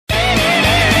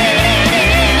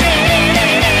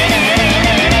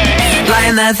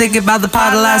Laying there thinking about the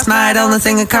party last night. Only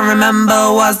thing I can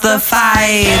remember was the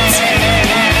fight.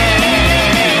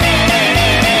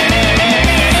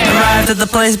 Arrived at the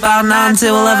place about 9 to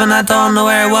 11. I don't know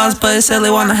where it was, but it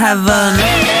certainly wasn't heaven.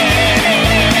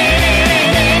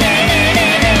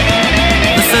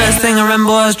 The first thing I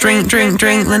remember was drink, drink,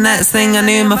 drink. The next thing I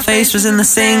knew, my face was in the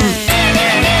sink.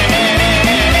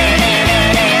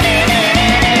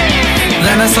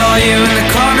 Then I saw you in the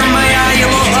corner of my eye. You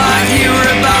looked like you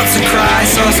were about to cry,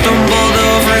 so I stumbled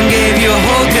over and gave you a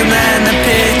hug. And then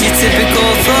appeared your typical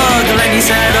thug. And then you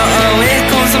said, uh-oh, here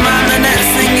comes a man. The next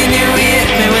thing you knew, he hit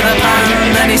me with a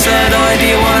pan. Then he said, oh, do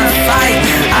you wanna fight?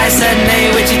 I said nay,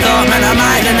 which he thought meant I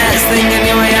might. The next thing I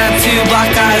knew, he had two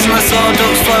black eyes, and I saw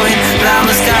ducks floating down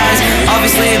the skies.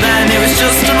 Obviously then it was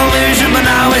just an illusion, but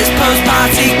now it's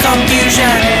post-party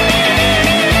confusion.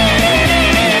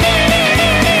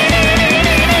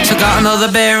 So got another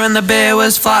beer and the beer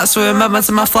was flat, so we went back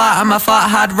to my flat and my flat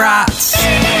had rats.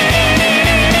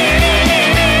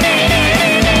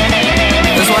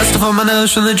 There's white stuff on my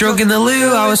nose from the drug in the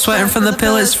loo. I was sweating from the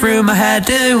pellets through my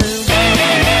hairdo.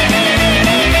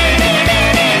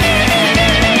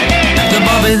 The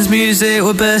bobbins music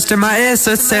would burst in my ears,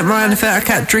 so to take my hand, I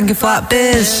kept drinking flat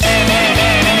beers.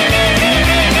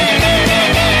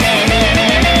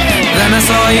 Then I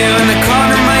saw you in the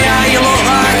corner of my eye. You looked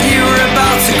like you were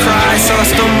about to cry, so I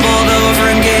stumbled over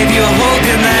and gave you a hug.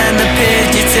 And then appeared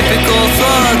your typical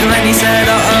thug. And then he said,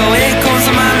 uh-oh, here comes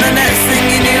a man. The next thing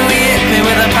you knew, he hit me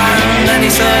with a pan. Then he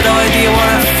said, oh, do you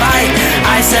wanna fight?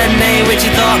 I said nay, which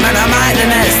he thought meant I might. The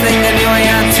next thing I knew, he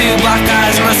had two black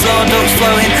eyes, and I saw ducks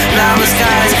floating down the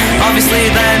skies. Obviously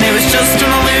then it was just an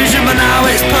illusion, but now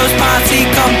it's post-party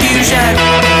confusion.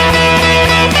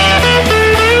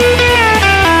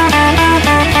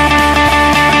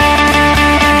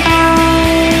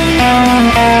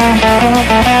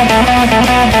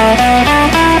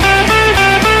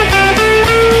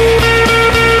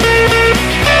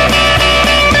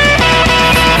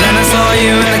 Then I saw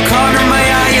you in the corner of my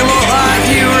eye. You looked like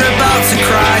you were about to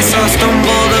cry, so I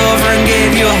stumbled over and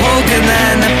gave you a hug. And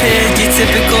then appeared your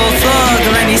typical thug.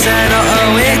 And then he said,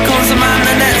 uh-oh, here comes a man.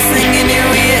 The next thing you knew,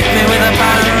 he hit me with a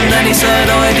pan. Then he said,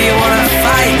 oh, do you wanna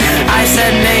fight? I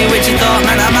said nay, which he thought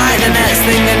meant I might. The next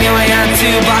thing I knew, I had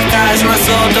two black eyes, and I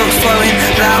saw ducks floating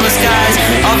down the skies.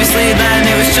 Obviously then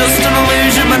it was just an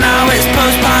illusion, but now it's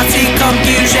post-party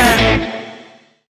confusion.